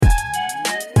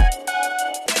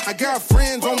got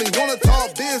friends only wanna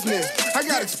talk business. I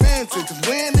got expensive, cause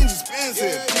winning's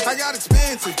expensive. I got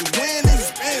expensive, cause winning's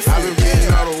expensive. I've been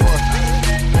reading all the war,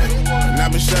 and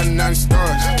I've been shutting down the stores.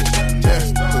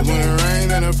 Yeah, cause when it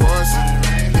rains and it pours,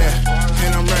 yeah,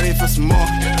 and I'm ready for some more.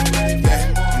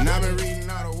 Yeah, and I've been reading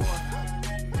all the war,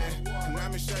 yeah, and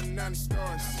I've been shutting down the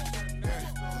stores. Yeah,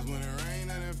 cause when it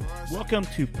rains and it pours. Welcome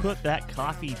to Put That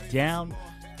Coffee Down,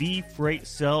 the Freight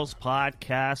Sales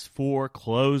Podcast for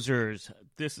closers.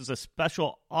 This is a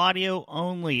special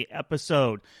audio-only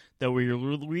episode that we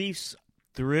release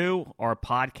through our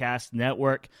podcast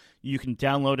network. You can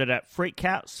download it at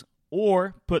Freightcast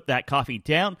or Put That Coffee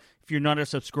Down. If you're not a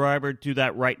subscriber, do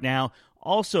that right now.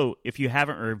 Also, if you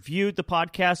haven't reviewed the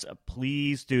podcast,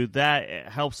 please do that. It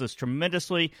helps us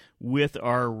tremendously with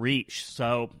our reach.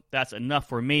 So that's enough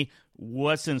for me.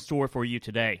 What's in store for you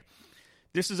today?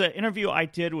 This is an interview I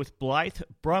did with Blythe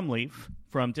Brumleve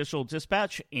from Digital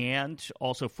Dispatch and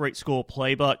also Freight School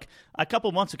Playbook a couple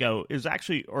months ago. It was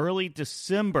actually early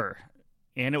December,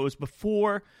 and it was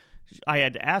before I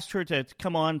had asked her to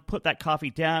come on, Put That Coffee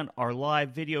Down, our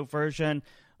live video version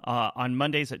on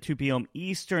Mondays at 2 p.m.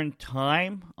 Eastern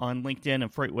Time on LinkedIn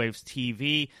and FreightWaves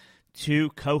TV to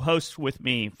co-host with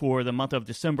me for the month of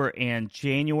December and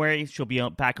January. She'll be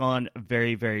back on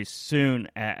very, very soon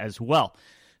as well.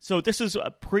 So this is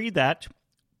pre that,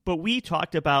 but we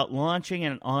talked about launching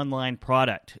an online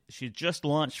product. She just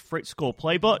launched Freight School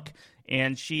Playbook,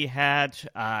 and she had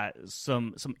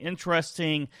some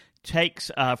interesting takes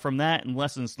from that and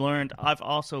lessons learned. I've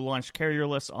also launched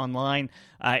Carrierless online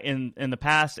in the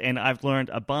past, and I've learned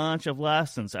a bunch of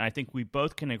lessons. I think we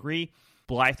both can agree,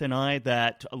 Blythe and I,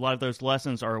 that a lot of those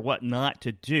lessons are what not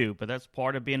to do, but that's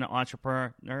part of being an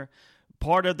entrepreneur.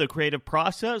 Part of the creative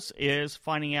process is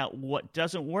finding out what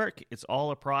doesn't work. It's all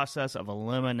a process of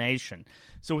elimination.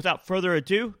 So without further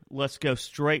ado, let's go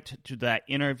straight to that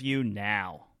interview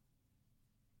now.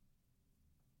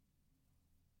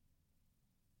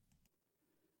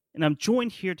 And I'm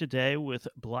joined here today with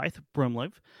Blythe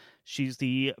Brumleve. She's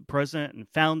the president and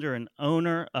founder and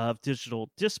owner of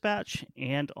Digital Dispatch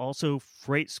and also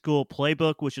Freight School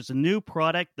Playbook, which is a new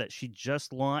product that she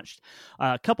just launched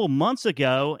a couple months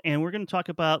ago. And we're going to talk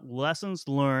about lessons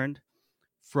learned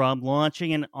from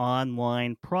launching an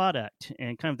online product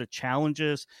and kind of the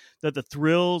challenges, the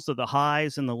thrills, the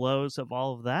highs and the lows of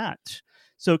all of that.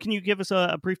 So can you give us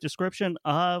a brief description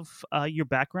of your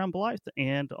background, Blythe,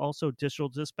 and also Digital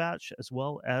Dispatch, as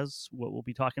well as what we'll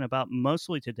be talking about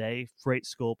mostly today, Freight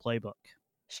School Playbook?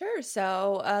 Sure.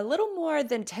 So a little more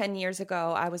than 10 years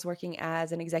ago, I was working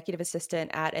as an executive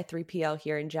assistant at a 3PL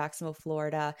here in Jacksonville,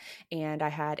 Florida. And I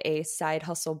had a side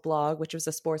hustle blog, which was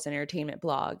a sports and entertainment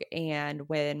blog. And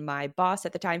when my boss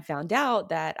at the time found out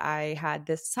that I had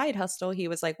this side hustle, he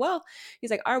was like,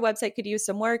 our website could use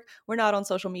some work. We're not on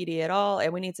social media at all,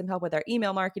 and we need some help with our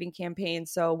email marketing campaign.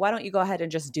 So why don't you go ahead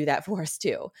and just do that for us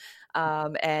too?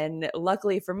 And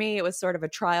luckily for me, it was sort of a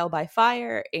trial by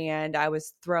fire, and I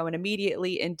was thrown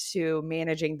immediately into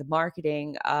managing the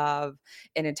marketing of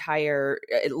an entire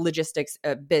logistics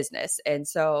business. And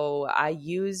so I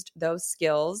used those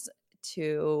skills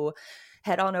to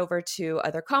head on over to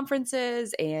other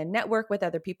conferences and network with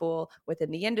other people within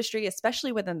the industry,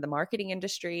 especially within the marketing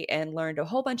industry, and learned a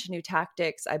whole bunch of new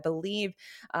tactics. I believe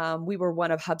we were one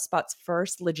of HubSpot's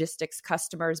first logistics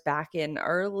customers back in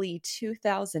early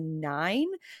 2009.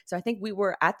 So I think we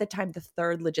were at the time the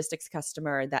third logistics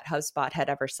customer that HubSpot had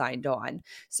ever signed on.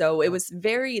 So it was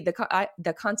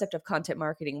the concept of content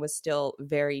marketing was still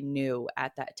very new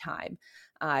at that time.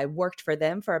 I worked for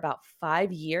them for about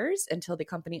 5 years until the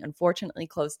company unfortunately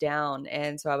closed down.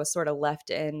 And so I was sort of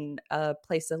left in a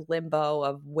place of limbo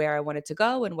of where I wanted to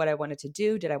go and what I wanted to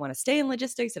do. Did I want to stay in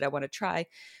logistics? Did I want to try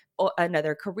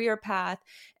another career path?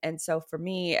 And so for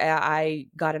me, I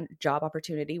got a job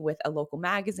opportunity with a local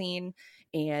magazine,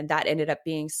 and that ended up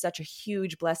being such a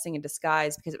huge blessing in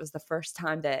disguise because it was the first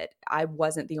time that I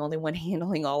wasn't the only one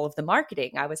handling all of the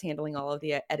marketing. I was handling all of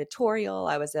the editorial.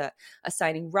 I was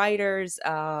assigning writers,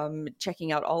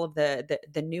 checking out all of the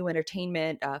new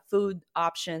entertainment, food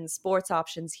options, sports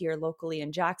options here locally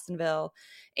in Jacksonville,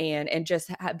 and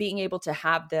just being able to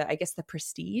have the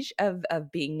prestige of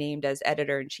being named as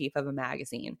editor-in-chief of a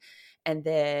magazine. And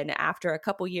then after a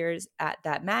couple years at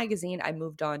that magazine, I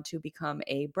moved on to become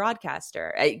a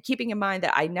broadcaster, keeping in mind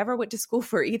that I never went to school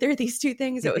for either of these two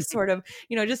things. It was sort of,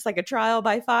 just like a trial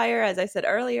by fire, as I said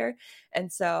earlier.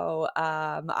 And so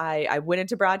I went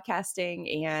into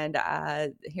broadcasting and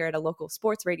here at a local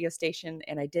sports radio station,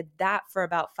 and I did that for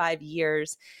about 5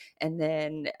 years. And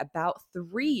then about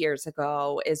 3 years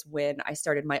ago is when I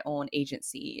started my own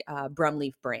agency,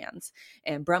 Brumleaf Brands.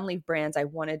 And Brumleaf Brands, I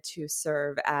wanted to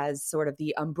serve as sort of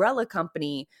the umbrella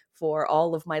company for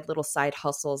all of my little side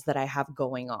hustles that I have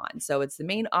going on. So it's the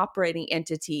main operating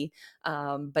entity.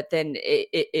 But then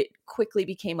it quickly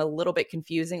became a little bit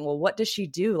confusing. Well, what does she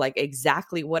do? Like,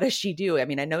 exactly what does she do? I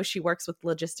mean, I know she works with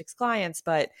logistics clients,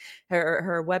 but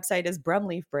her website is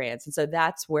Brumleaf Brands. And so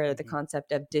that's where the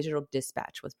concept of Digital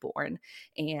Dispatch was born.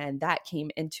 And that came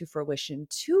into fruition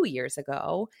 2 years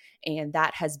ago. And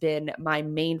that has been my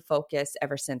main focus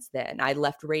ever since then. I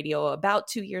left radio about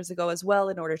 2 years ago as well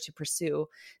in order to pursue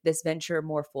this venture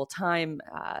more full time.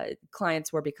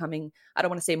 Clients were becoming, I don't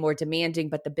want to say more demanding,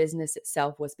 but the business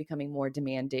itself was becoming more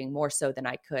demanding, more so than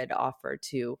I could offer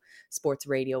to sports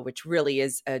radio, which really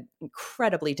is an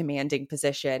incredibly demanding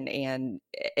position. And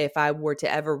if I were to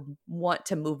ever want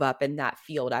to move up in that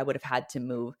field, I would have had to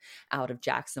move out of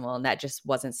Jacksonville. And that just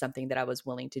wasn't something that I was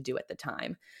willing to do at the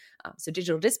time. So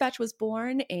Digital Dispatch was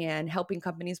born, and helping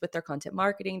companies with their content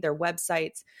marketing, their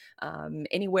websites,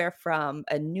 anywhere from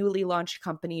a newly launched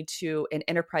company to an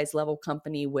enterprise level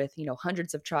company with,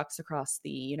 hundreds of trucks across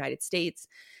the United States.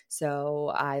 So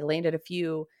I landed a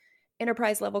few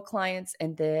enterprise level clients,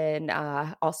 and then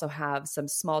also have some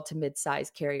small to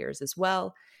mid-sized carriers as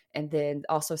well. And then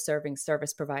also serving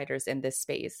service providers in this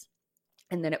space.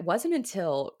 And then it wasn't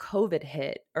until COVID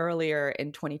hit earlier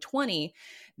in 2020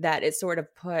 that it sort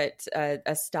of put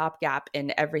a stopgap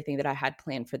in everything that I had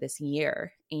planned for this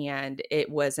year. And it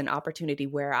was an opportunity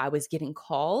where I was getting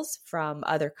calls from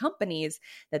other companies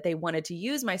that they wanted to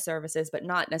use my services, but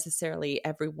not necessarily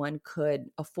everyone could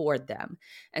afford them.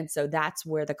 And so that's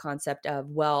where the concept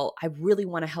of, well, I really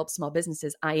want to help small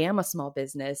businesses. I am a small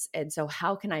business. And so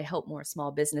how can I help more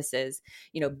small businesses,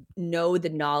 know the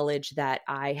knowledge that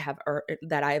I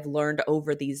have learned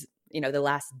over these, the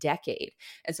last decade.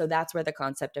 And so that's where the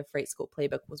concept of Freight School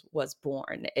Playbook was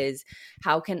born, is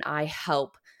how can I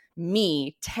help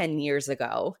me 10 years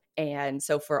ago? And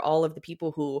so for all of the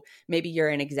people who maybe you're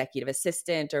an executive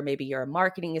assistant, or maybe you're a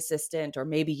marketing assistant, or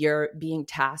maybe you're being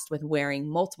tasked with wearing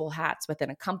multiple hats within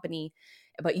a company,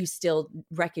 but you still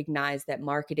recognize that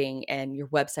marketing and your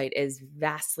website is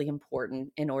vastly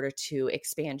important in order to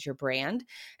expand your brand.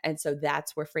 And so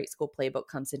that's where Freight School Playbook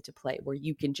comes into play, where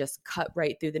you can just cut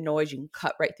right through the noise, you can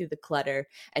cut right through the clutter,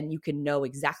 and you can know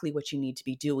exactly what you need to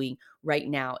be doing right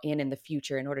now and in the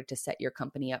future in order to set your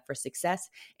company up for success.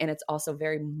 And it's also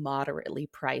very moderately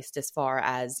priced as far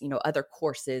as, other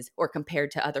courses, or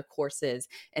compared to other courses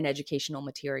and educational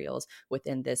materials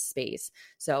within this space.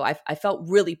 So I felt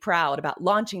really proud about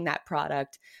launching that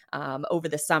product over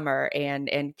the summer, and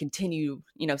continue,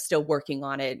 still working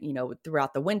on it,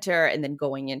 throughout the winter, and then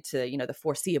going into, the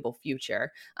foreseeable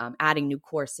future, adding new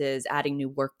courses, adding new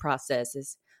work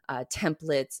processes,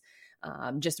 templates,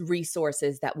 just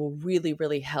resources that will really,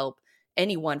 really help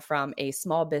anyone from a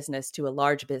small business to a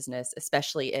large business,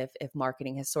 especially if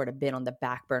marketing has sort of been on the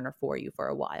back burner for you for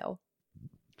a while.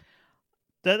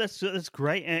 That's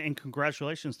great, and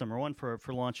congratulations, number one, for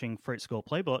launching Freight School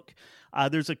Playbook.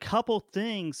 There's a couple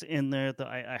things in there that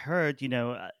I heard,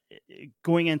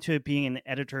 going into it, being an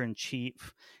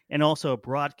editor-in-chief and also a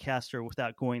broadcaster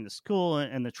without going to school,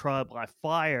 and the trial by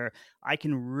fire. I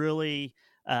can really,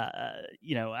 I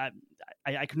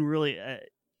can really,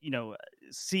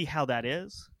 see how that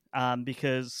is,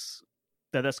 because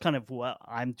that's kind of what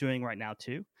I'm doing right now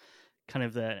too. Kind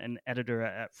of an editor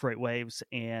at FreightWaves,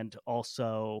 and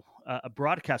also a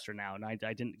broadcaster now. And I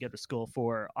didn't go to school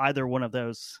for either one of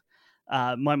those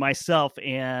myself,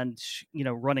 and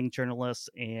running journalists,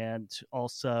 and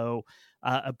also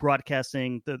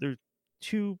broadcasting. There are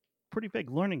two pretty big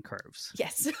learning curves.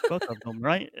 Yes, both of them,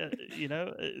 right? You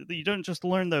don't just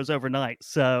learn those overnight.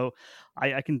 So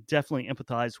I can definitely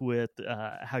empathize with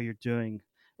how you're doing,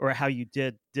 or how you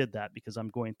did that, because I'm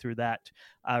going through that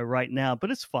right now.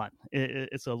 But it's fun.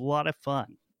 It's a lot of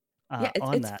fun. Yeah,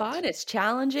 it's fun. It's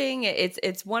challenging.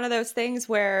 It's one of those things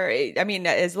where,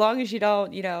 as long as you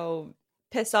don't,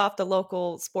 piss off the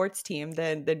local sports team,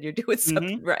 then you're doing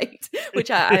something right,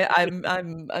 which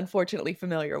I'm unfortunately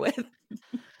familiar with.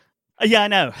 Yeah, I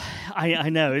know. I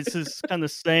know. It's just kind of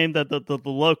the same, that the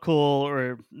local,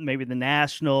 or maybe the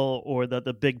national, or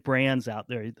the big brands out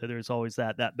there. There's always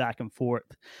that back and forth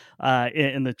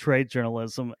in the trade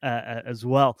journalism as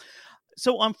well.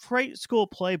 So on Freight School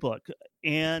Playbook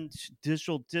and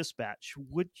Digital Dispatch,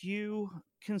 would you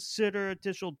consider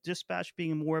Digital Dispatch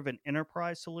being more of an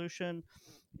enterprise solution,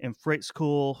 and Freight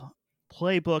School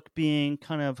Playbook being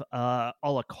kind of a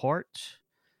la carte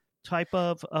type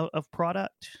of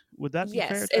product. Would that be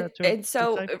fair Yes. to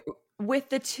So say? with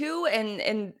the two,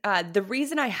 and the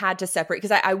reason I had to separate,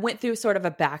 because I went through sort of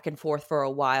a back and forth for a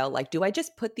while, like, do I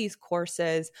just put these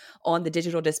courses on the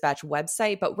Digital Dispatch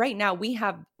website? But right now we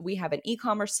have an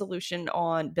e-commerce solution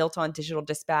built on Digital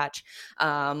Dispatch.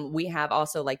 We have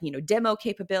also, like, demo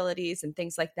capabilities and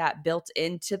things like that built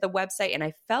into the website. And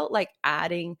I felt like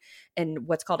adding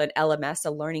what's called an LMS,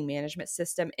 a learning management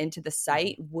system, into the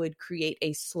site would create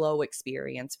a slow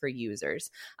experience for users.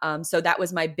 So that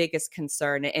was my biggest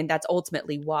concern. And that's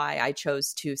ultimately why I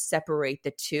chose to separate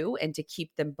the two and to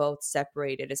keep them both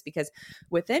separated, is because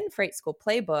within Freight School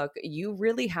Playbook, you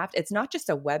really have to, it's not just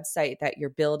a website that you're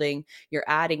building, you're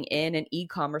adding in an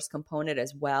e-commerce component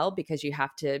as well, because you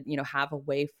have to, have a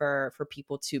way for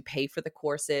people to pay for the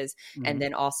courses, and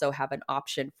then also have an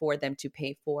option for them to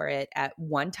pay for it at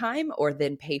one time, or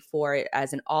then pay for it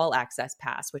as an all access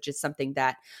pass, which is something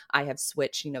that I have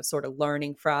switched, sort of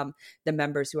learning from the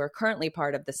members who are currently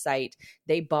part of the site.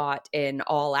 They bought an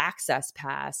all access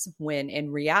pass when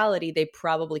in reality they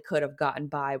probably could have gotten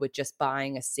by with just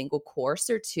buying a single course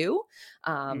or two,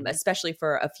 especially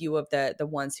for a few of the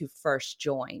ones who first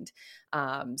joined.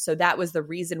 So that was the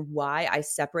reason why I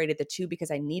separated the two, because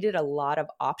I needed a lot of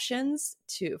options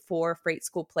for Freight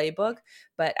School Playbook,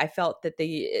 but I felt that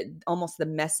almost the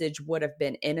message would have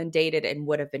been inundated and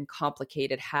would have been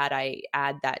complicated had I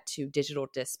add that to Digital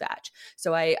Dispatch.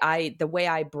 So the way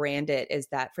I brand it is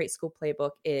that Freight School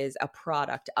Playbook is a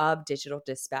product of Digital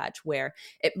Dispatch, where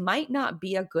it might not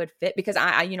be a good fit, because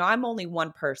I'm only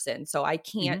one person, so I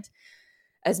can't.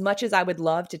 As much as I would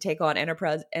love to take on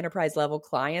enterprise level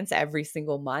clients every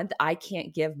single month, I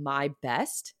can't give my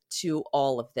best to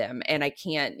all of them. And I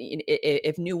can't,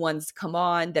 if new ones come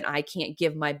on, then I can't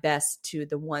give my best to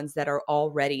the ones that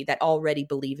already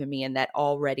believe in me and that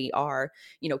already are,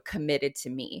 committed to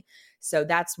me. So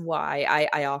that's why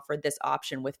I offered this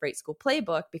option with Freight School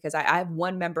Playbook, because I have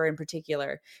one member in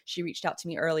particular. She reached out to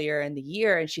me earlier in the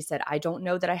year and she said, I don't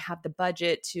know that I have the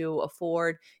budget to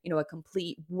afford, a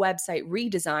complete website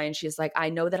redesign. She's like, I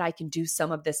know that I can do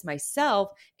some of this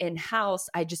myself in-house.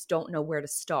 I just don't know where to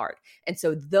start. And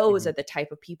so those are the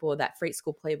type of people that Freight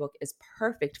School Playbook is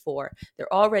perfect for.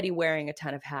 They're already wearing a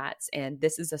ton of hats, and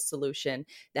this is a solution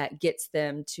that gets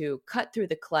them to cut through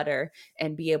the clutter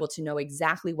and be able to know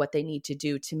exactly what they need to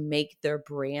do to make their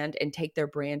brand and take their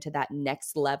brand to that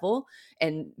next level,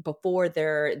 and before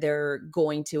they're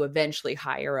going to eventually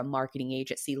hire a marketing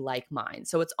agency like mine.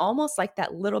 So it's almost like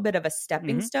that little bit of a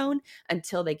stepping stone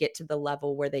until they get to the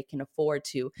level where they can afford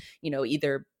to,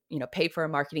 either pay for a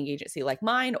marketing agency like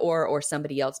mine or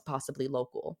somebody else, possibly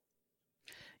local.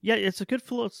 Yeah, it's a good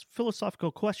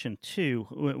philosophical question too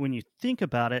when you think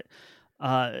about it.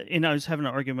 And I was having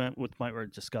a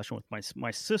discussion with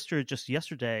my sister just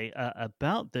yesterday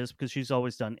about this, because she's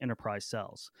always done enterprise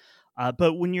sales.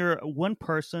 But when you're one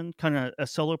person, kind of a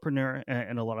solopreneur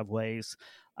in a lot of ways,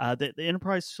 the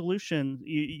enterprise solution,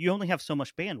 you only have so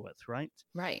much bandwidth, right?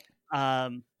 Right.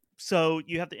 So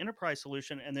you have the enterprise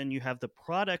solution, and then you have the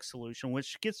product solution,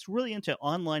 which gets really into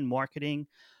online marketing,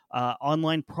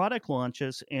 online product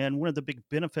launches. And one of the big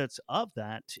benefits of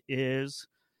that is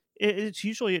it's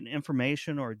usually an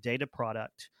information or a data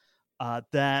product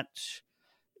that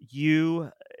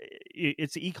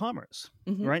it's e-commerce,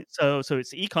 right? So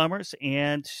it's e-commerce,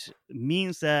 and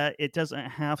means that it doesn't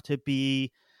have to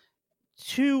be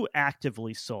too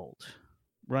actively sold,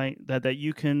 right? That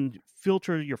you can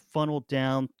filter your funnel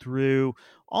down through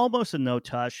almost a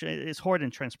no-touch. It's hard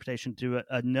in transportation to do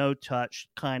a no-touch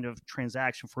kind of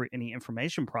transaction for any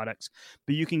information products,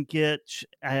 but you can get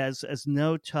as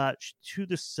no-touch to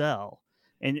the sell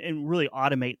and really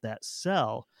automate that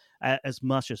sell as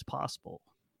much as possible.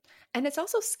 And it's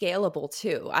also scalable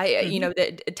too.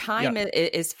 The time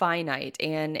is finite,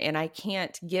 and I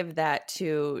can't give that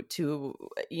to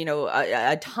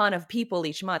a ton of people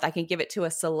each month. I can give it to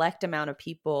a select amount of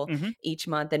people each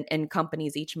month and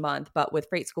companies each month. But with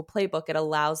Freight School Playbook, it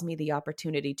allows me the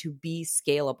opportunity to be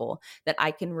scalable, that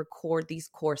I can record these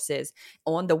courses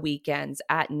on the weekends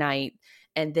at night,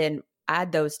 and then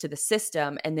add those to the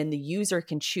system, and then the user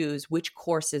can choose which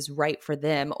course is right for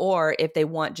them. Or if they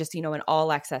want just, an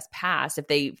all access pass, if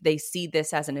they see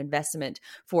this as an investment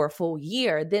for a full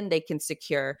year, then they can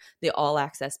secure the all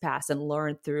access pass and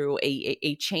learn through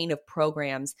a chain of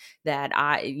programs that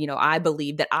I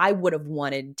believe that I would have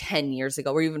wanted 10 years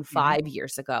ago or even 5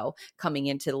 years ago coming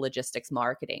into the logistics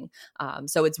marketing.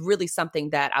 So it's really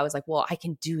something that I was like, well, I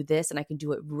can do this and I can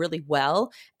do it really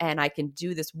well. And I can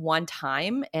do this one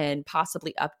time and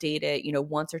possibly update it,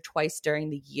 once or twice during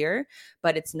the year,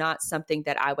 but it's not something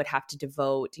that I would have to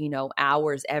devote,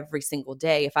 hours every single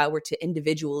day. If I were to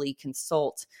individually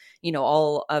consult,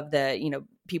 all of the,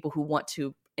 people who want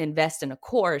to invest in a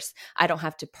course, I don't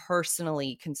have to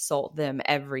personally consult them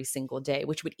every single day,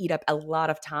 which would eat up a lot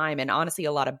of time and honestly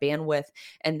a lot of bandwidth.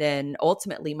 And then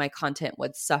ultimately my content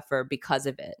would suffer because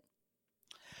of it.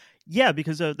 Yeah,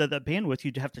 because of the bandwidth,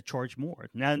 you'd have to charge more.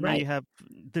 Now you have,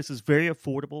 this is very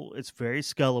affordable. It's very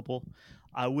scalable,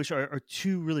 which are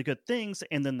two really good things.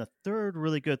 And then the third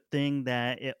really good thing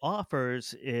that it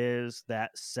offers is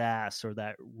that SaaS, or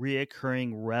that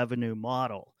reoccurring revenue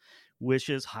model, which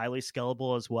is highly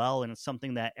scalable as well. And it's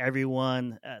something that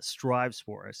everyone strives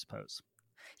for, I suppose.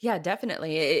 Yeah,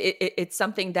 definitely. It's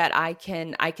something that I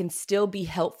can still be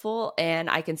helpful, and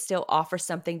I can still offer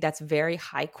something that's very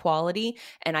high quality,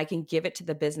 and I can give it to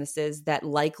the businesses that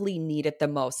likely need it the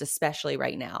most, especially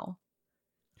right now.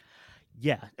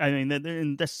 Yeah, I mean,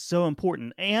 and that's so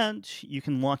important. And you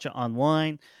can launch it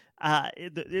online.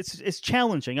 It's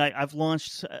challenging. I've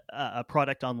launched a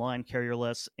product online,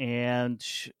 Carrierless, and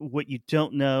what you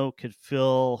don't know could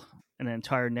fill an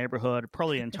entire neighborhood,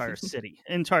 probably an entire city,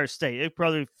 entire state. It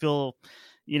probably fill,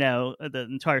 the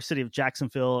entire city of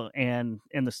Jacksonville and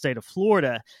the state of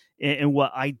Florida. And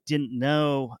what I didn't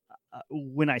know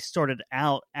when I started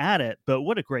out at it, but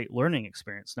what a great learning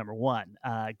experience. Number one,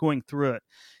 going through it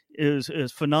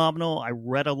is phenomenal. I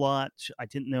read a lot. I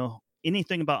didn't know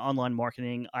anything about online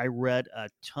marketing. I read a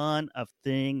ton of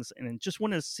things and just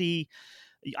wanted to see.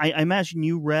 I imagine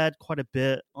you read quite a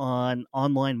bit on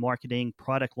online marketing,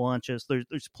 product launches.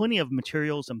 There's plenty of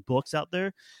materials and books out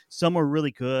there. Some are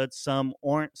really good, some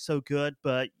aren't so good,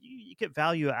 but you get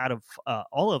value out of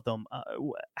all of them.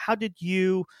 How did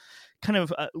you kind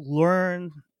of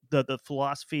learn the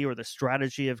philosophy or the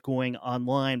strategy of going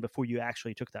online before you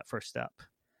actually took that first step?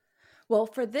 Well,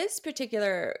 for this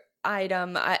particular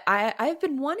item, I've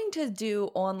been wanting to do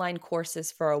online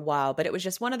courses for a while, but it was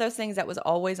just one of those things that was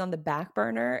always on the back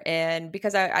burner. And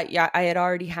because I had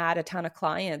already had a ton of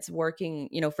clients working,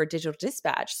 for Digital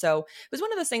Dispatch, so it was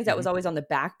one of those things that was always on the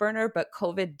back burner. But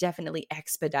COVID definitely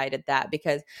expedited that,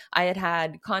 because I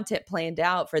had content planned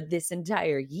out for this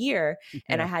entire year,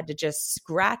 and I had to just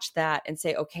scratch that and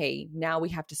say, okay, now we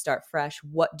have to start fresh.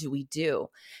 What do we do?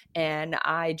 And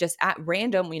I just at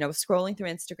random, scrolling through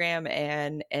Instagram,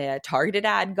 and a targeted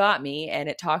ad got me, and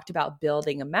it talked about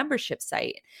building a membership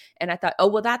site. And I thought, oh,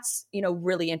 well, that's,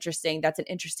 really interesting. That's an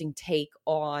interesting take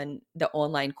on the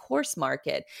online course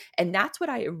market. And that's what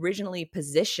I originally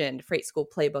positioned Freight School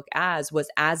Playbook as, was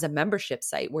as a membership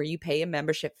site where you pay a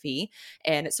membership fee,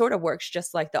 and it sort of works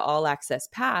just like the All Access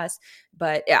Pass.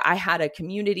 But I had a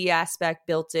community aspect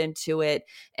built into it,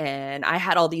 and I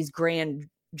had all these grand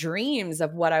dreams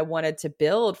of what I wanted to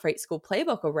build Freight School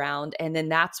Playbook around. And then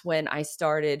that's when I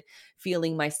started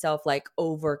feeling myself like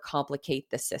overcomplicate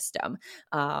the system.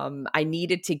 I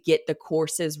needed to get the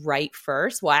courses right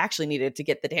first. Well, I actually needed to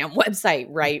get the damn website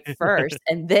right first,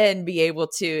 and then be able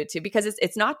to because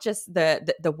it's not just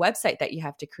the website that you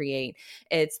have to create.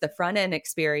 It's the front end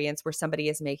experience where somebody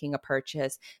is making a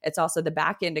purchase. It's also the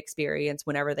back end experience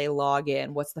whenever they log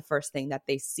in. What's the first thing that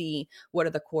they see? What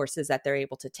are the courses that they're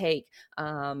able to take?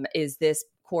 Is this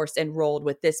course enrolled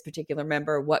with this particular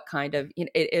member? What kind of,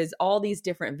 it is all these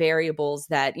different variables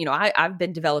that, I've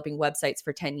been developing websites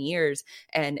for 10 years,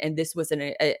 and this was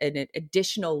an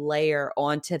additional layer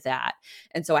onto that.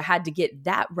 And so I had to get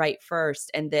that right first.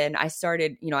 And then I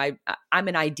started, I'm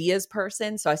an ideas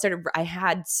person. So I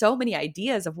had so many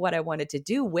ideas of what I wanted to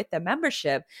do with the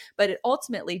membership, but it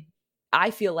ultimately,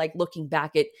 I feel like looking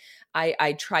back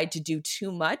I tried to do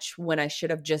too much when I should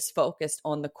have just focused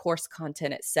on the course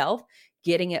content itself,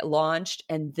 getting it launched,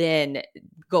 and then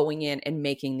going in and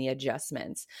making the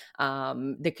adjustments.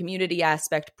 The community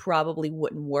aspect probably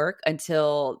wouldn't work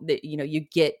until you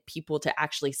get people to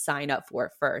actually sign up for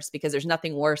it first, because there's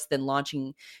nothing worse than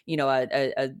launching,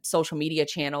 a social media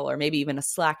channel or maybe even a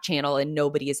Slack channel and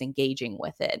nobody is engaging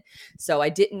with it. So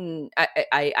I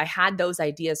had those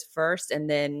ideas first. And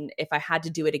then if I had to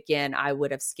do it again, I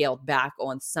would have scaled back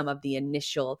on some of the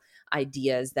initial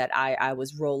ideas that I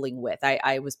was rolling with.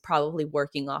 I was probably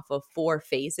working off of 4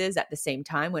 phases at the same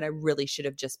time, when I really should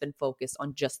have just been focused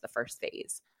on just the first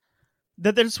phase.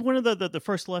 That's one of the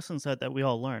first lessons that we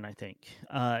all learn, I think,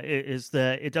 is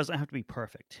that it doesn't have to be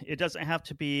perfect. It doesn't have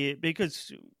to be,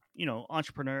 because,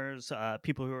 entrepreneurs,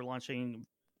 people who are launching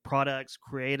products,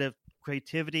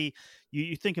 creativity,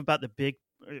 you think about the big,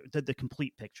 the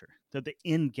complete picture, the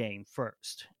end game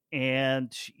first.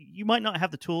 And you might not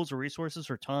have the tools or resources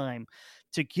or time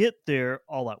to get there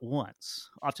all at once.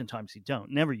 Oftentimes you don't.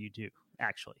 Never you do,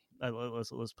 actually.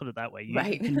 Let's put it that way. You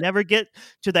Right. can never get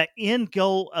to that end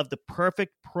goal of the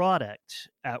perfect product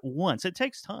at once. It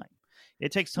takes time.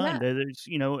 It takes time. Yeah. There's,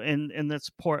 and that's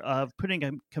part of putting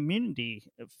a community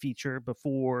feature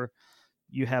before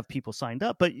you have people signed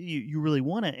up, but you really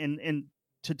want it. And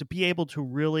to be able to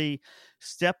really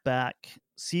step back,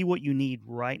 see what you need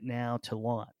right now to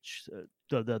launch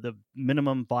the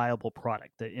minimum viable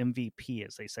product, the MVP,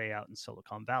 as they say out in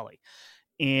Silicon Valley,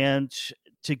 and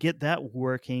to get that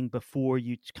working before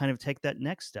you kind of take that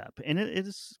next step. And it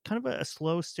is kind of a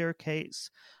slow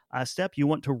staircase step. You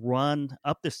want to run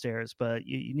up the stairs, but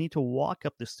you need to walk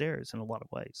up the stairs in a lot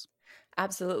of ways.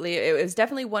 Absolutely. It was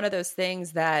definitely one of those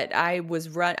things that I was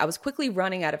quickly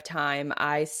running out of time.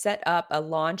 I set up a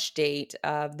launch date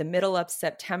of the middle of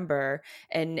September,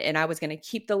 and I was going to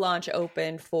keep the launch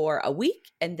open for a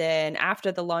week. And then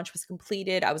after the launch was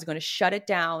completed, I was going to shut it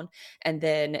down. And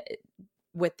then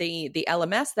with the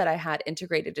LMS that I had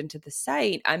integrated into the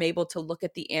site, I'm able to look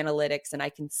at the analytics and I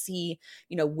can see,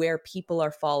 where people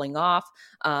are falling off,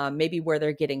 maybe where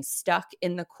they're getting stuck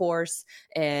in the course,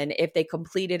 and if they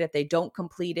complete it, if they don't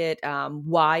complete it,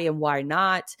 why and why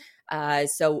not.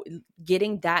 So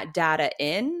getting that data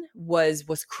in was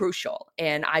crucial.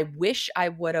 And I wish I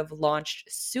would have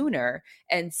launched sooner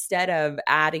instead of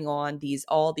adding on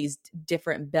all these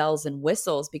different bells and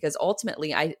whistles, because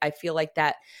ultimately I feel like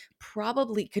that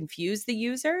probably confused the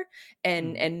user.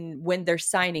 And when they're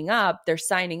signing up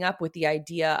with the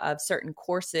idea of certain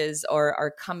courses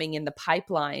are coming in the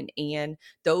pipeline, and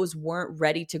those weren't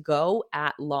ready to go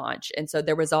at launch. And so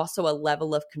there was also a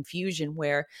level of confusion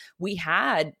where we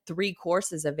had 3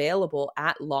 courses available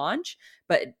at launch,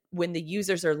 but when the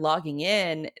users are logging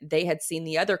in, they had seen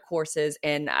the other courses,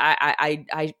 and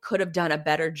I could have done a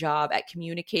better job at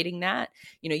communicating that.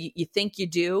 You think you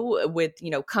do with,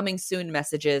 coming soon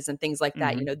messages and things like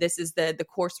that. Mm-hmm. This is the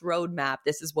course roadmap.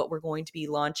 This is what we're going to be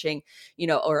launching,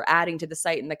 or adding to the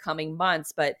site in the coming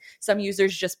months. But some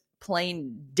users just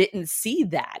plain didn't see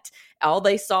that. All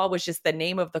they saw was just the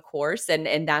name of the course,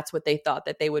 and that's what they thought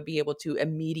that they would be able to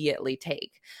immediately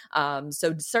take.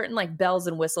 So certain like bells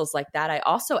and whistles like that. I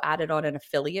also added on an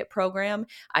affiliate program.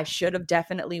 I should have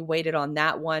definitely waited on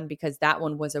that one, because that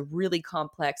one was a really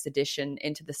complex addition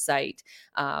into the site,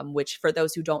 which, for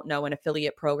those who don't know, an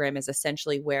affiliate program is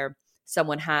essentially where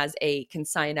someone can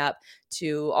sign up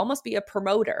to almost be a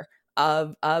promoter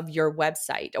of your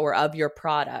website or of your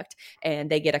product, and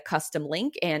they get a custom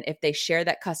link. And if they share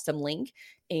that custom link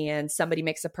and somebody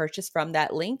makes a purchase from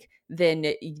that link, then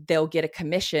they'll get a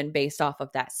commission based off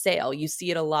of that sale. You see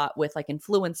it a lot with like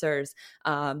influencers.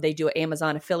 They do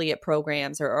Amazon affiliate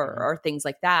programs or things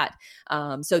like that.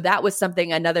 So that was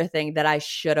another thing that I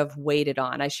should have waited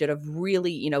on. I should have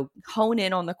really, hone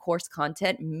in on the course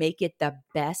content, make it the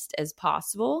best as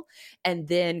possible, and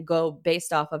then go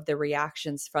based off of the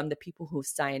reactions from the people who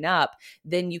sign up.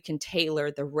 Then you can tailor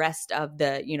the rest of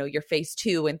the, your phase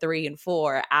 2 and 3 and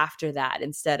 4 after that,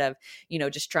 instead of,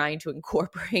 just trying to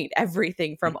incorporate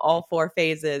everything from all 4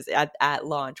 phases at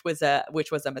launch,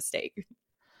 which was a mistake.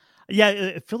 Yeah,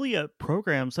 affiliate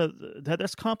programs,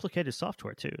 that's complicated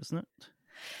software too, isn't it?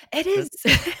 It is.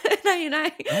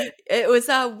 It was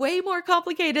way more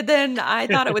complicated than I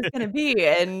thought it was going to be,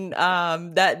 and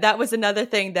that was another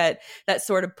thing that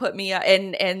sort of put me.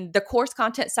 And the course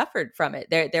content suffered from it.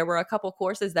 There were a couple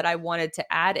courses that I wanted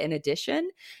to add in addition,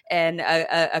 and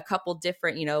a couple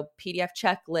different PDF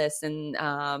checklists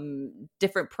and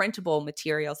different printable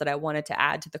materials that I wanted to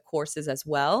add to the courses as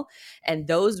well. And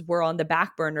those were on the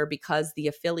back burner because the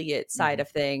affiliate side of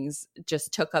things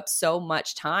just took up so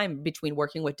much time between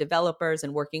working with developers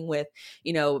and working with,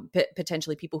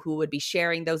 potentially people who would be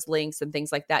sharing those links and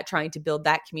things like that, trying to build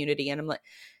that community. And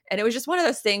it was just one of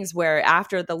those things where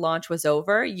after the launch was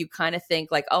over, you kind of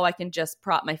think like, oh, I can just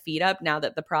prop my feet up now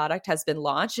that the product has been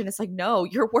launched. And it's like, no,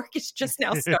 your work is just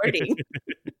now starting.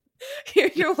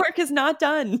 Your work is not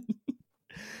done.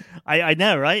 I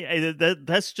know, right?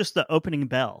 That's just the opening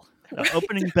bell. The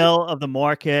opening bell of the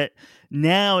market.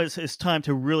 Now it's time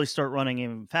to really start running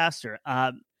even faster.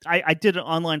 I did an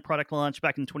online product launch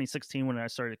back in 2016 when I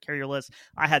started CarrierList.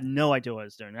 I had no idea what I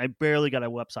was doing. I barely got a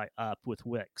website up with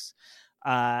Wix.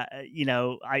 I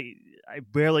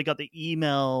barely got the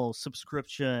email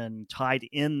subscription tied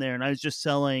in there, and I was just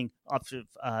selling off of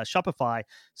Shopify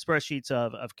spreadsheets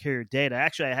of carrier data.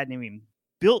 Actually, I hadn't even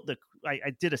built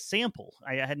I did a sample.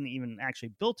 I hadn't even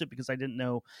actually built it because I didn't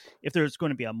know if there was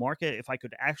going to be a market, if I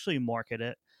could actually market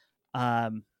it. I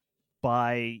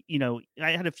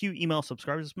had a few email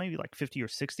subscribers, maybe like 50 or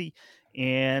 60,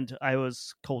 and I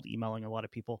was cold emailing a lot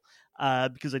of people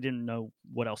because I didn't know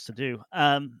what else to do.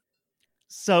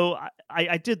 So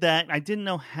I did that. I didn't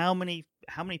know how many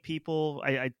how many people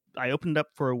I opened up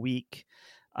for a week,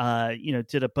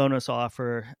 did a bonus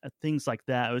offer, things like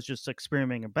that. I was just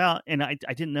experimenting about, and I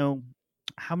didn't know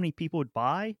how many people would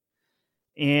buy.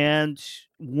 And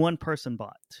one person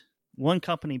bought, one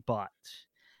company bought.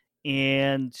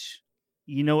 And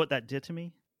you know what that did to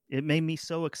me? It made me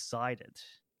so excited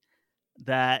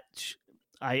that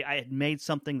I had made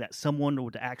something that someone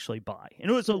would actually buy. And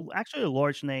it was actually a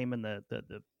large name in the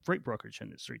freight brokerage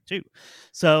industry too.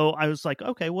 So I was like,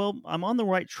 okay, well, I'm on the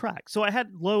right track. So I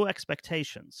had low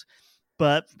expectations.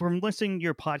 But from listening to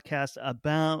your podcast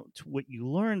about what you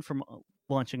learned from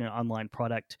launching an online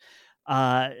product,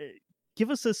 give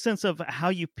us a sense of how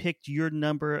you picked your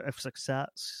number of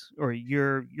success or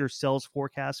your sales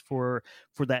forecast for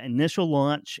that initial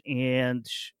launch, and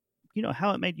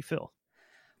how it made you feel.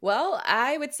 Well,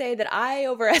 I would say that I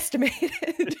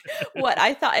overestimated what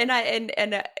I thought,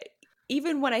 and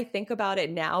even when I think about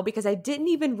it now, because I didn't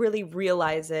even really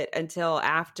realize it until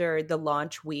after the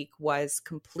launch week was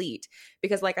complete.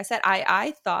 Because like I said,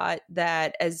 I thought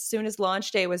that as soon as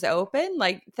launch day was open,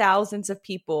 like thousands of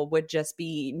people would just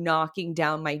be knocking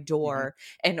down my door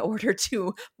in order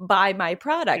to buy my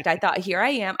product. I thought, here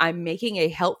I am, I'm making a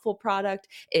helpful product.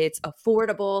 It's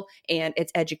affordable and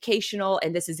it's educational.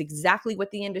 And this is exactly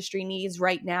what the industry needs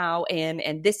right now.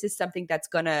 And this is something that's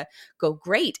going to go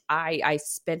great. I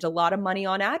spent a lot of money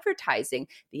on advertising.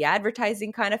 The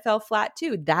advertising kind of fell flat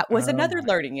too. That was another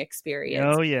learning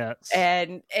experience. Oh yes.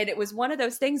 And it was one of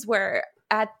those things where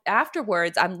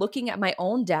afterwards I'm looking at my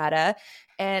own data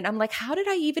and I'm like, how did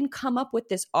I even come up with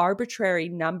this arbitrary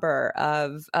number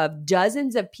of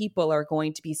dozens of people are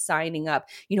going to be signing up?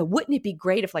 Wouldn't it be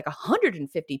great if like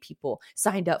 150 people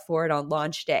signed up for it on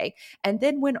launch day? And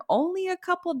then when only a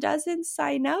couple dozen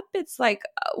sign up, it's like,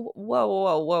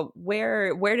 whoa,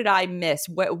 where did I miss?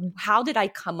 How did I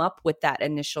come up with that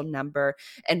initial number,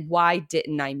 and why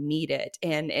didn't I meet it?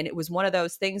 And it was one of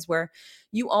those things where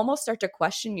you almost start to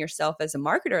question yourself as a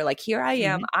marketer. Like, here I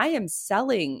am, I am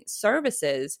selling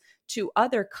services to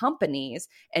other companies,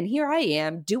 and here I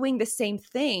am doing the same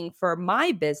thing for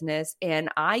my business, and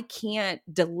I can't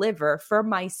deliver for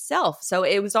myself. So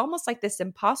it was almost like this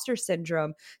imposter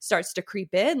syndrome starts to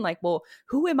creep in. Like, well,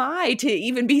 who am I to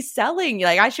even be selling?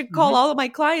 Like, I should call all of my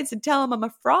clients and tell them I'm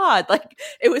a fraud. Like,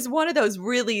 it was one of those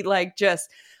really like just,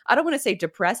 I don't want to say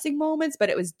depressing moments, but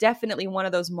it was definitely one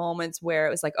of those moments where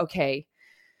it was like, okay,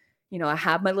 I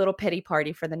have my little pity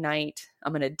party for the night.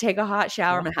 I'm going to take a hot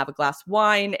shower. I'm going to have a glass of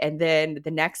wine. And then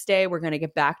the next day we're going to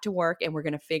get back to work and we're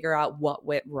going to figure out what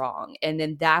went wrong. And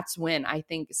then that's when I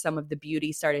think some of the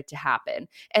beauty started to happen.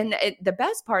 And the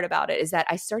best part about it is that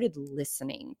I started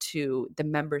listening to the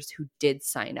members who did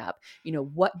sign up.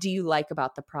 What do you like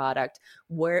about the product?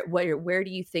 Where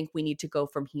do you think we need to go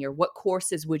from here? What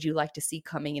courses would you like to see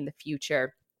coming in the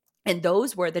future? And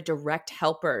those were the direct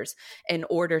helpers in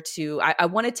order to, I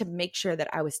wanted to make sure that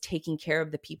I was taking care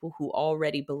of the people who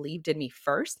already believed in me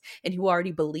first and who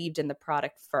already believed in the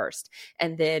product first.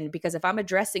 And then, because if I'm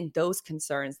addressing those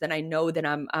concerns, then I know that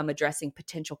I'm addressing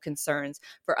potential concerns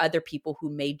for other people who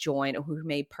may join or who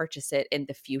may purchase it in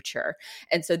the future.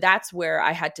 And so that's where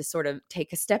I had to sort of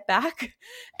take a step back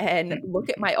and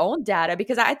look at my own data,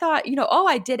 because I thought,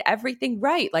 I did everything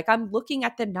right. Like, I'm looking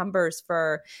at the numbers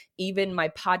for even my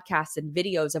podcasts and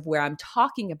videos of where I'm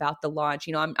talking about the launch.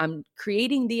 I'm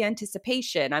creating the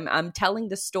anticipation. I'm telling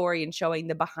the story and showing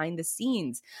the behind the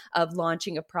scenes of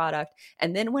launching a product.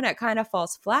 And then when it kind of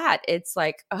falls flat, it's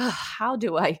like, how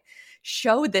do I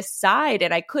show this side?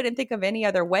 And I couldn't think of any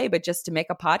other way but just to make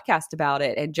a podcast about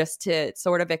it and just to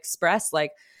sort of express,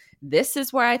 like, this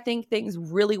is where I think things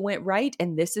really went right,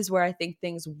 and this is where I think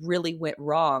things really went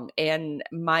wrong. And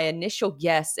my initial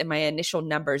guess and my initial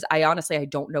numbers, I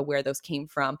don't know where those came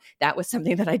from. That was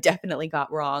something that I definitely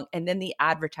got wrong. And then the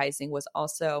advertising was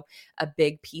also a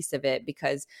big piece of it,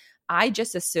 because I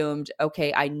just assumed,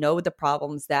 okay, I know the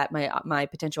problems that my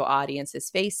potential audience is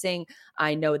facing.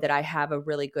 I know that I have a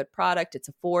really good product. It's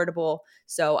affordable.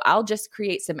 So I'll just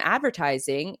create some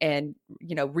advertising and,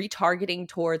 retargeting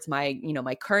towards my,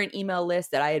 my current email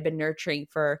list that I had been nurturing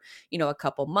for, a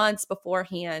couple months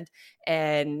beforehand.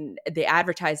 And the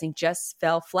advertising just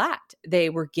fell flat. They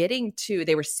were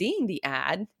seeing the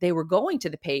ad, they were going to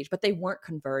the page, but they weren't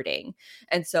converting.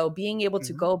 And so being able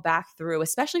to go back through,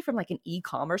 especially from like an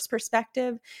e-commerce perspective,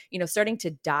 perspective, starting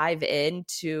to dive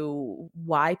into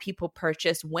why people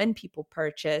purchase, when people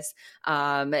purchase,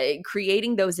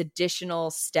 creating those additional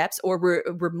steps or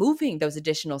removing those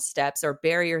additional steps or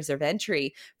barriers of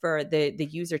entry for the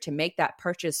user to make that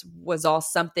purchase was all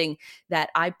something that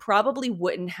I probably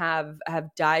wouldn't have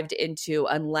dived into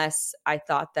unless I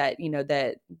thought that,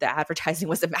 the advertising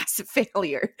was a massive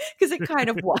failure, because it kind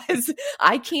of was.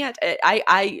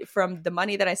 I from the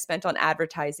money that I spent on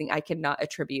advertising, I cannot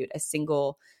attribute a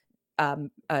single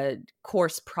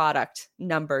course product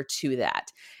number to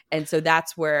that. And so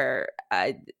that's where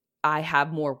I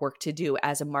have more work to do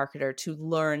as a marketer to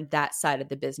learn that side of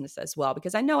the business as well,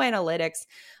 because I know analytics,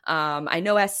 I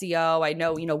know SEO, I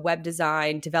know, web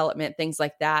design, development, things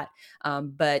like that.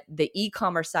 But the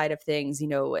e-commerce side of things,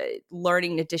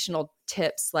 learning additional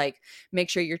tips, like make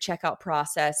sure your checkout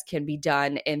process can be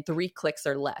done in 3 clicks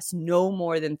or less, no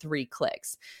more than 3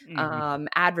 clicks.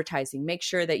 Advertising, make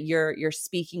sure that you're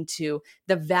speaking to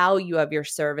the value of your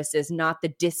services, not the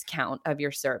discount of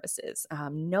your services.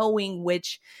 Knowing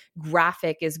which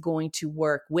graphic is going to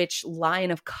work, which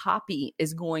line of copy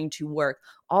is going to work.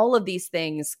 All of these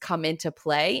things come into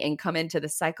play and come into the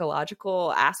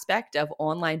psychological aspect of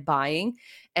online buying.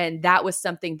 And that was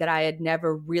something that I had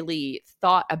never really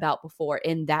thought about before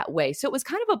in that way. So it was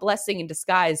kind of a blessing in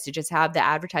disguise to just have the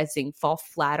advertising fall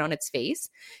flat on its face.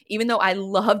 Even though I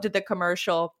loved the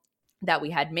commercial that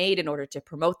we had made in order to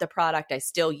promote the product, I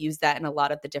still use that in a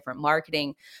lot of the different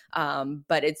marketing.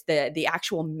 But it's the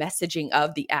actual messaging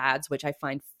of the ads, which I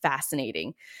find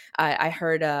fascinating. I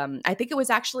heard, I think it was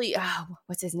actually,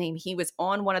 what's his name? He was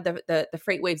on one of the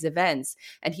FreightWaves events,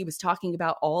 and he was talking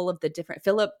about all of the different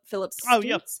Philip Stutz. Oh,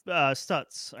 yeah.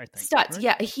 Stutz, I think. Stutz, right?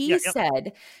 yeah. He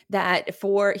said that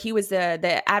he was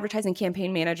the advertising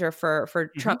campaign manager for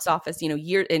Trump's office,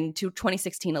 year into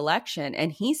 2016 election.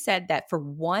 And he said that for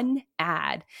one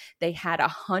ad, they had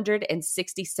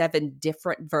 167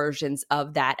 different versions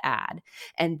of that ad.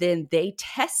 And then they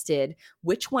tested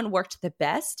which one worked the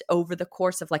best over the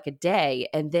course of like a day.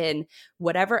 And then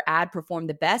whatever ad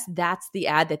performed the best, that's the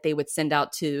ad that they would send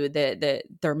out to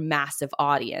their massive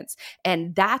audience.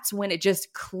 And that's when it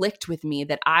just clicked with me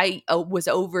that I was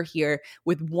over here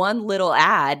with one little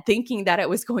ad thinking that it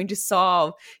was going to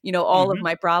solve, all of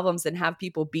my problems and have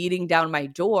people beating down my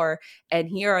door. And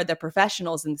here are the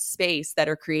professionals in the space that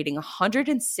are creating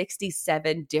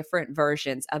 167 different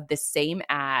versions of the same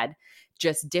ad,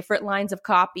 just different lines of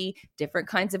copy, different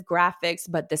kinds of graphics,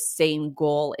 but the same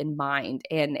goal in mind.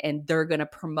 And they're going to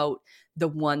promote the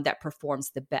one that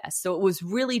performs the best. So it was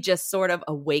really just sort of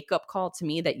a wake-up call to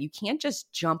me that you can't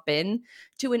just jump in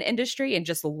to an industry and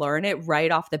just learn it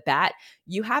right off the bat.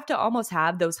 You have to almost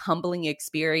have those humbling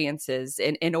experiences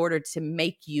in order to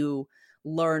make you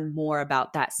learn more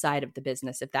about that side of the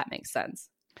business, if that makes sense.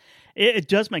 It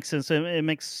does make sense. It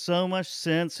makes so much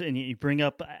sense. And you bring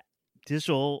up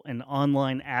digital and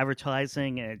online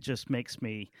advertising, and it just makes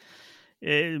my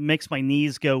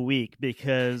knees go weak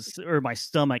or my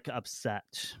stomach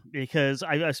upset, because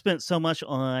I spent so much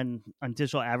on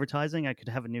digital advertising. I could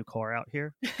have a new car out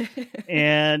here.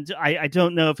 And I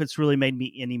don't know if it's really made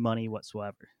me any money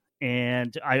whatsoever.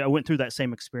 And I went through that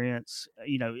same experience.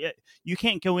 You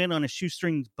can't go in on a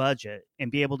shoestring budget and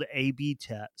be able to A/B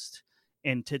test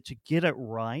and to get it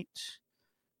right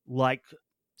like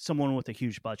someone with a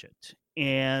huge budget.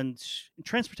 And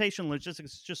transportation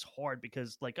logistics is just hard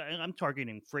because, like, I'm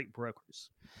targeting freight brokers.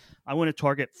 I want to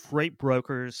target freight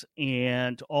brokers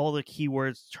and all the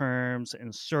keywords, terms,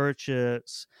 and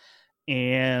searches,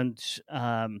 and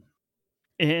all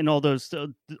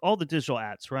the digital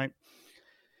ads, right?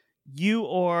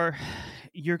 You're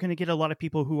going to get a lot of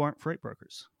people who aren't freight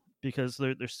brokers because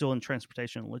they're still in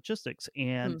transportation and logistics.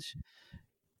 And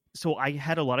so I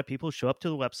had a lot of people show up to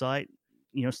the website,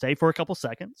 stay for a couple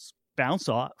seconds, bounce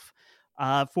off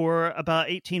for about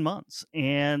 18 months.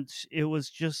 And it was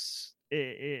just,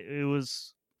 it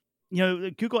was,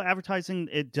 Google advertising,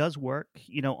 it does work.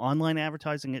 Online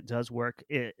advertising, it does work.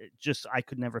 It just, I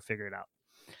could never figure it out.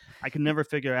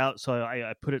 So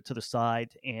I put it to the side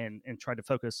and tried to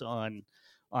focus on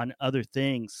other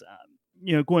things.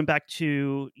 Going back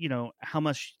to, how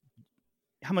much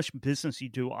business you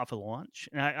do off a launch.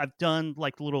 And I've done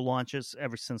like little launches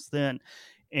ever since then.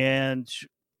 And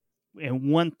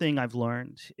one thing I've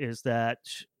learned is that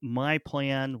my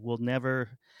plan will never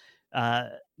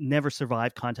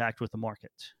survive contact with the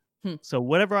market. So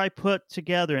whatever I put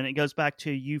together, and it goes back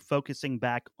to you focusing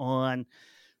back on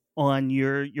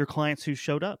your clients who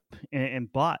showed up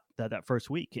and bought that first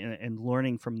week, and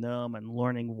learning from them and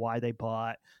learning why they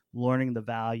bought, learning the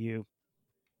value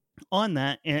on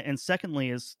that. And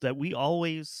secondly is that we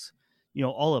always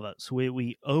all of us,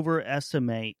 we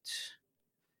overestimate.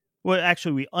 Well,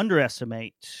 actually, we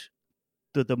underestimate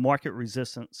the market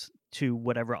resistance to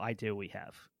whatever idea we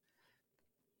have.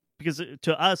 Because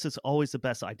to us, it's always the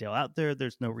best idea out there.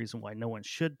 There's no reason why no one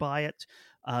should buy it.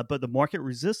 But the market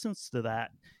resistance to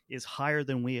that is higher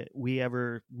than we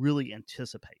ever really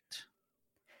anticipate.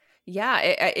 Yeah,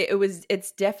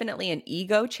 it's definitely an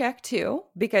ego check too,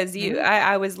 because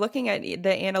I was looking at the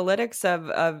analytics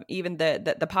of even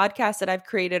the podcast that I've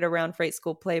created around Freight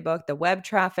School Playbook, the web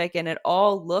traffic, and it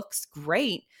all looks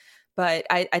great. But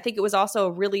I think it was also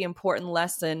a really important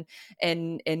lesson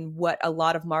in what a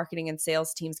lot of marketing and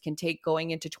sales teams can take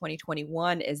going into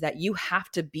 2021 is that you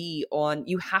have to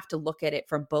look at it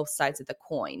from both sides of the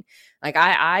coin. Like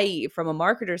I from a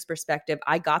marketer's perspective,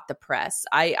 I got the press.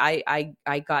 I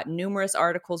got numerous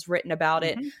articles written about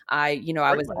it. I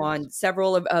was on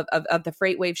several of the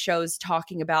FreightWave shows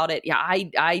talking about it. Yeah,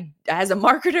 I as a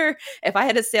marketer, if I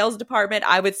had a sales department,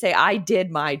 I would say I did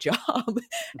my job.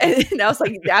 And I was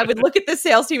like, I would look at the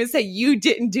sales team and say, you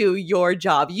didn't do your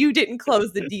job. You didn't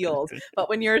close the deals. But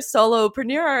when you're a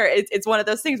solopreneur, it's one of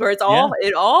those things where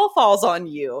it all falls on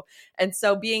you. And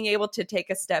so being able to take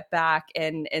a step back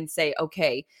and say,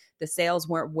 okay, the sales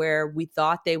weren't where we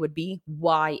thought they would be.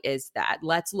 Why is that?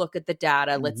 Let's look at the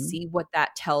data. Let's see what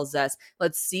that tells us.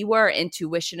 Let's see where our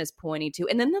intuition is pointing to.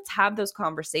 And then let's have those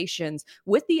conversations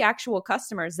with the actual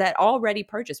customers that already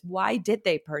purchased. Why did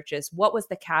they purchase? What was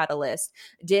the catalyst?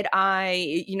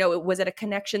 Was it a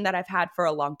connection that I've had for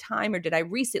a long time, or did I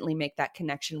recently make that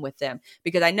connection with them?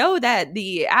 Because I know that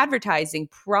the advertising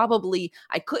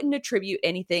I couldn't attribute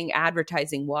anything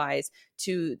advertising wise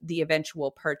to the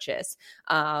eventual purchase,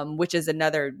 which is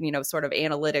another, sort of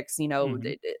analytics,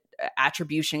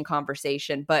 attribution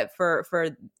conversation. But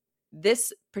for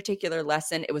this particular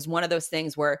lesson, it was one of those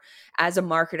things where as a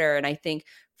marketer, and I think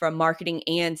from marketing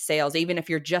and sales, even if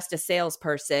you're just a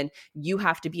salesperson, you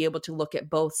have to be able to look at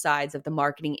both sides of the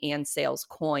marketing and sales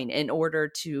coin in order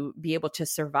to be able to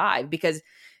survive. Because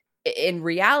in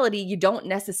reality, you don't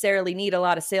necessarily need a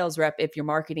lot of sales rep if your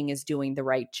marketing is doing the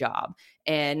right job.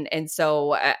 And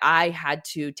so I had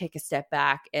to take a step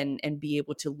back and be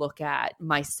able to look at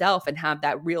myself and have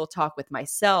that real talk with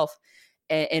myself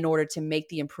in order to make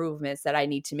the improvements that I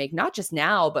need to make, not just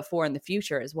now, but for in the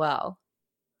future as well.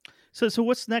 So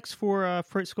what's next for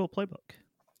Freight School Playbook?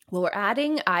 Well, we're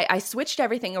adding, I switched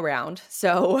everything around.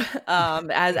 So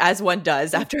as one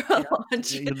does after a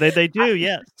launch. They do,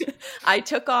 yes. I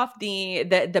took off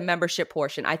the membership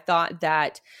portion. I thought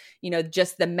that,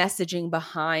 just the messaging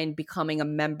behind becoming a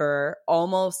member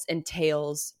almost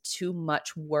entails too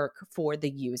much work for the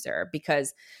user,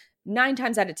 because 9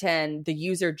 times out of 10, the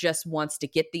user just wants to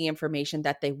get the information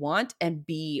that they want and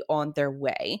be on their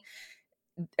way.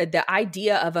 The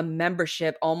idea of a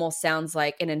membership almost sounds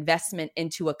like an investment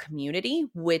into a community,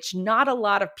 which not a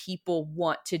lot of people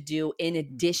want to do in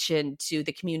addition to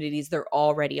the communities they're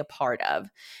already a part of.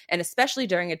 And especially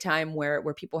during a time where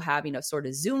people have, sort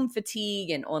of Zoom fatigue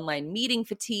and online meeting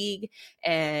fatigue,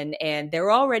 and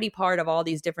they're already part of all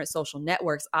these different social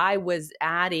networks. I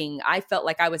felt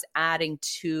like I was adding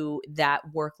to that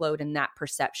workload and that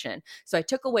perception. So I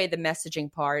took away the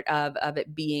messaging part of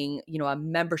it being, a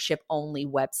membership only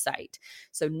website.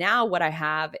 So now what I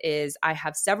have is I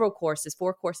have 4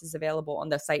 courses available on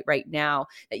the site right now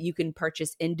that you can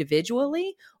purchase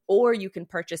individually, or you can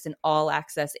purchase an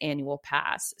all-access annual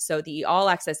pass. So the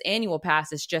all-access annual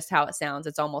pass is just how it sounds.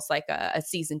 It's almost like a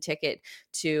season ticket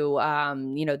to,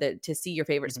 to see your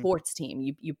favorite sports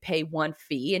team. You pay one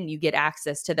fee and you get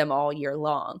access to them all year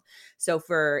long. So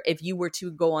if you were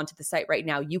to go onto the site right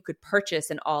now, you could purchase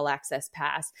an all-access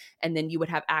pass, and then you would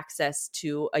have access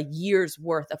to a year's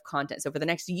worth of content. So for the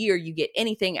next year, you get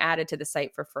anything added to the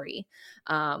site for free,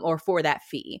 or for that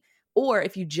fee. Or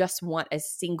if you just want a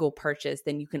single purchase,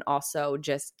 then you can also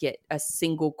just get a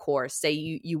single course. Say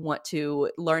you want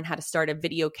to learn how to start a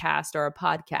video cast or a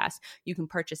podcast, you can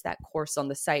purchase that course on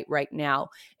the site right now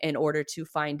in order to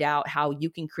find out how you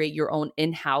can create your own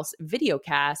in-house video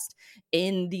cast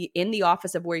in the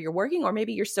office of where you're working, or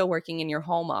maybe you're still working in your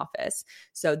home office.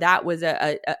 So that was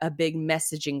a big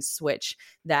messaging switch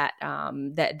that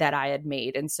I had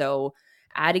made. And so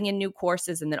adding in new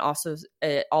courses, and then also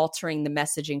altering the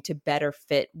messaging to better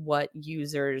fit what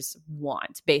users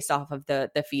want based off of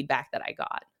the feedback that I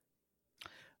got.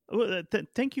 Well,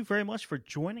 thank you very much for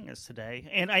joining us today.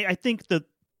 And I think the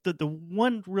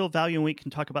one real value, and we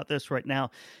can talk about this right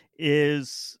now,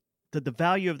 is that the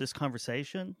value of this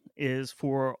conversation is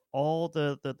for all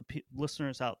the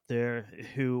listeners out there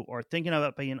who are thinking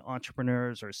about being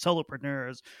entrepreneurs or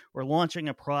solopreneurs or launching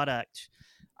a product.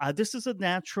 This is a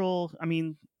natural, I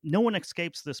mean, no one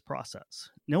escapes this process.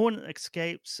 No one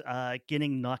escapes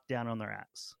getting knocked down on their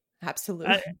ass.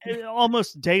 Absolutely.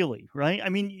 Almost daily, right? I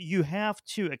mean, you have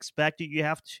to expect it. You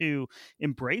have to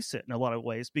embrace it in a lot of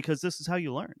ways, because this is how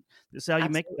you learn. This is how you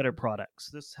make better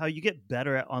products. This is how you get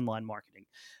better at online marketing.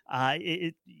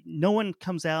 No one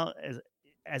comes out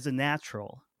as a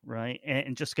natural, right?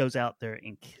 And just goes out there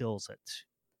and kills it.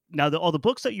 Now, all the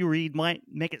books that you read might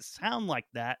make it sound like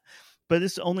that, but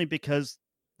it's only because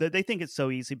they think it's so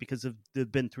easy because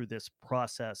they've been through this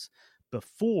process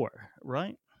before,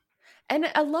 right? And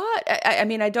a lot, I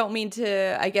mean, I don't mean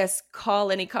to, I guess,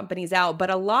 call any companies out, but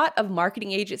a lot of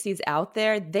marketing agencies out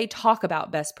there, they talk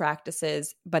about best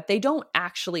practices, but they don't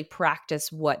actually practice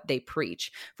what they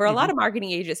preach. For a lot of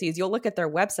marketing agencies, you'll look at their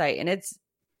website and it's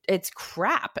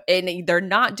crap, and they're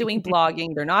not doing blogging,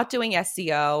 they're not doing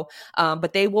SEO,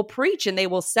 but they will preach and they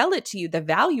will sell it to you, the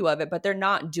value of it, but they're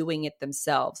not doing it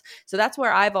themselves. So that's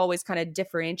where I've always kind of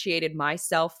differentiated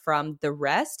myself from the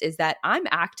rest, is that I'm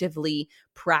actively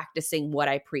practicing what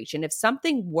I preach. And if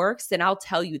something works, then I'll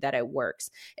tell you that it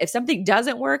works. If something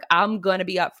doesn't work, I'm going to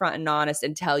be upfront and honest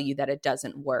and tell you that it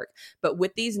doesn't work. But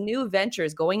with these new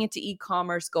ventures, going into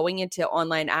e-commerce, going into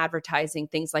online advertising,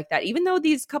 things like that, even though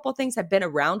these couple things have been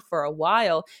around for a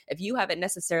while, if you haven't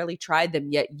necessarily tried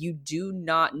them yet, you do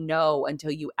not know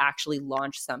until you actually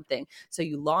launch something. So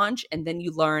you launch and then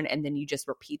you learn, and then you just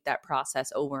repeat that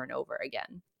process over and over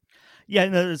again. Yeah,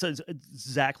 no,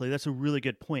 exactly. That's a really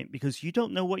good point, because you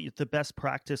don't know what the best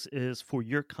practice is for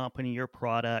your company, your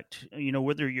product. You know,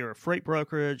 whether you're a freight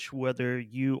brokerage, whether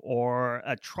you are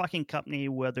a trucking company,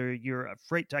 whether you're a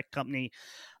freight tech company,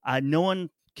 no one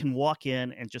can walk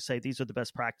in and just say, these are the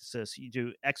best practices. You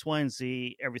do X, Y, and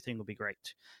Z, everything will be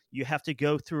great. You have to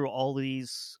go through all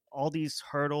these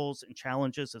hurdles and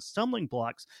challenges and stumbling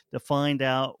blocks to find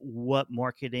out what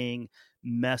marketing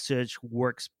message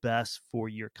works best for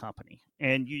your company.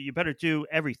 And you better do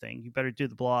everything. You better do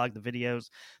the blog, the videos,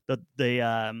 the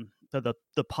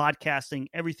podcasting,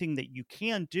 everything that you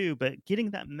can do, but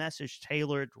getting that message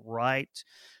tailored right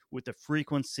with the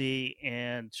frequency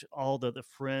and all the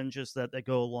fringes that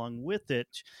go along with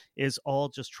it is all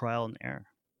just trial and error.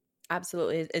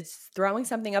 Absolutely. It's throwing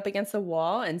something up against the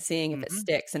wall and seeing if it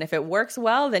sticks. And if it works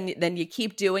well, then you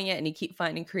keep doing it and you keep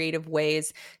finding creative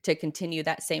ways to continue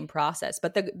that same process.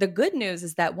 But the good news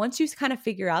is that once you kind of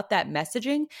figure out that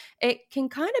messaging, it can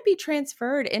kind of be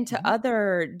transferred into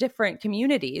other different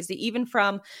communities, even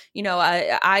from, you know,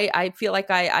 I feel like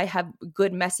I have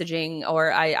good messaging,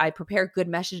 or I prepare good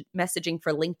messaging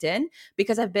for LinkedIn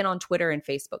because I've been on Twitter and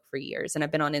Facebook for years, and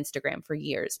I've been on Instagram for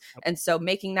years. And so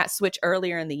making that switch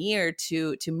earlier in the year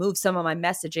to move some of my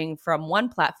messaging from one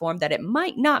platform that it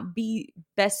might not be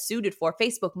best suited for.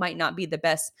 Facebook might not be the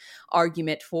best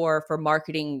argument for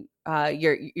marketing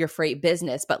your freight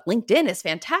business, but LinkedIn is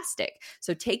fantastic.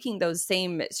 So taking those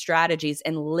same strategies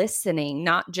and listening,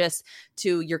 not just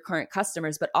to your current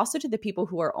customers, but also to the people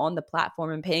who are on the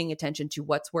platform, and paying attention to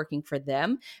what's working for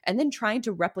them, and then trying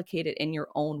to replicate it in your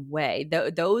own way.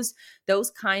 Those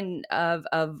kind of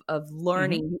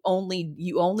learning,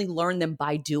 you only learn them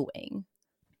by doing.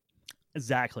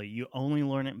 Exactly. You only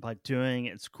learn it by doing.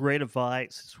 It's great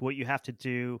advice. It's what you have to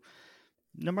do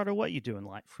no matter what you do in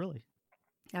life, really.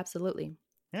 Absolutely.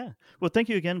 Yeah. Well, thank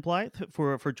you again, Blythe,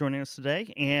 for joining us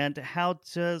today. And how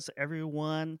does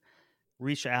everyone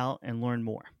reach out and learn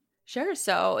more? Sure.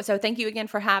 So thank you again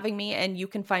for having me. And you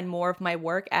can find more of my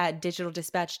work at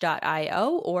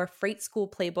digitaldispatch.io or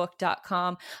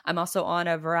freightschoolplaybook.com. I'm also on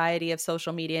a variety of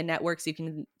social media networks. You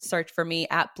can search for me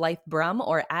at Blythe Brum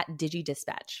or at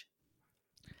DigiDispatch.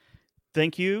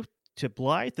 Thank you to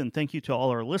Blythe, and thank you to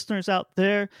all our listeners out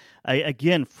there.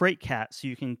 Again, Freightcast, so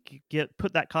you can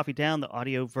put that coffee down, the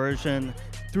audio version,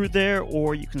 through there,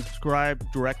 or you can subscribe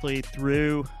directly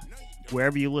through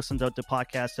wherever you listen to the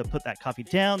podcast to put that coffee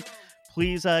down.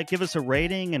 Please give us a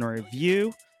rating and a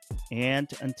review, and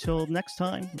until next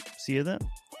time, see you then.